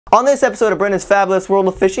On this episode of Brendan's Fabulous World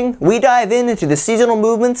of Fishing, we dive into the seasonal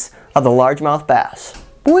movements of the largemouth bass.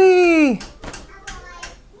 Whee!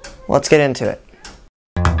 Let's get into it.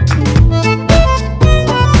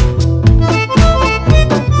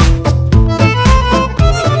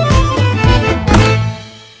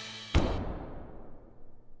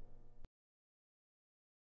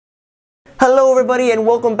 Hello everybody and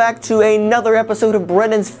welcome back to another episode of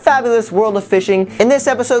Brendan's Fabulous World of Fishing. In this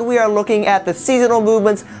episode we are looking at the seasonal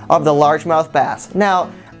movements of the largemouth bass.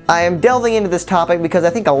 Now, I am delving into this topic because I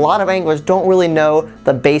think a lot of anglers don't really know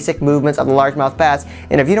the basic movements of the largemouth bass,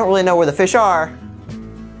 and if you don't really know where the fish are,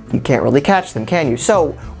 you can't really catch them, can you?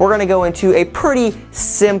 So we're going to go into a pretty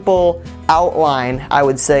simple outline, I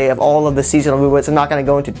would say, of all of the seasonal movements. I'm not going to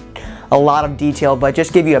go into a lot of detail, but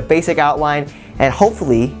just give you a basic outline and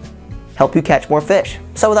hopefully help you catch more fish.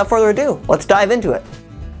 So without further ado, let's dive into it.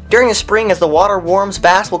 During the spring, as the water warms,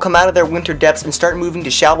 bass will come out of their winter depths and start moving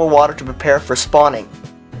to shallower water to prepare for spawning.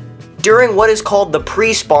 During what is called the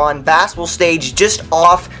pre-spawn, bass will stage just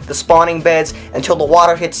off the spawning beds until the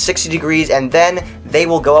water hits 60 degrees, and then they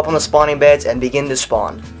will go up on the spawning beds and begin to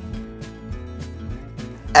spawn.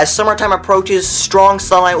 As summertime approaches, strong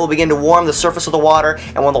sunlight will begin to warm the surface of the water,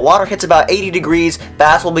 and when the water hits about 80 degrees,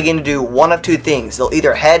 bass will begin to do one of two things. They'll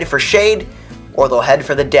either head for shade, or they'll head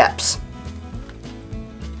for the depths.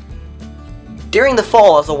 During the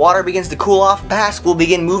fall, as the water begins to cool off, bass will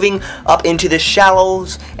begin moving up into the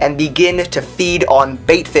shallows and begin to feed on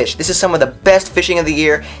bait fish. This is some of the best fishing of the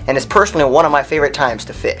year, and is personally one of my favorite times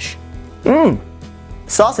to fish.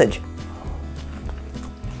 Sausage.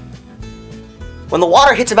 When the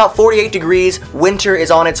water hits about 48 degrees, winter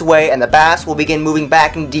is on its way and the bass will begin moving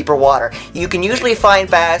back in deeper water. You can usually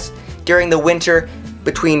find bass during the winter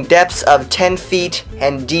between depths of 10 feet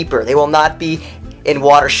and deeper. They will not be in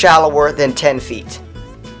water shallower than 10 feet.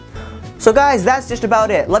 So guys, that's just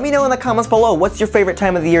about it. Let me know in the comments below what's your favorite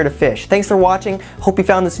time of the year to fish. Thanks for watching. Hope you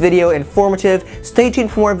found this video informative. Stay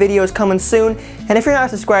tuned for more videos coming soon. And if you're not a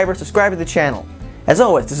subscriber, subscribe to the channel. As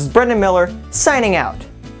always, this is Brendan Miller signing out.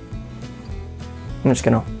 I'm just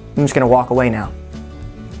gonna walk away now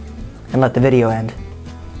and let the video end.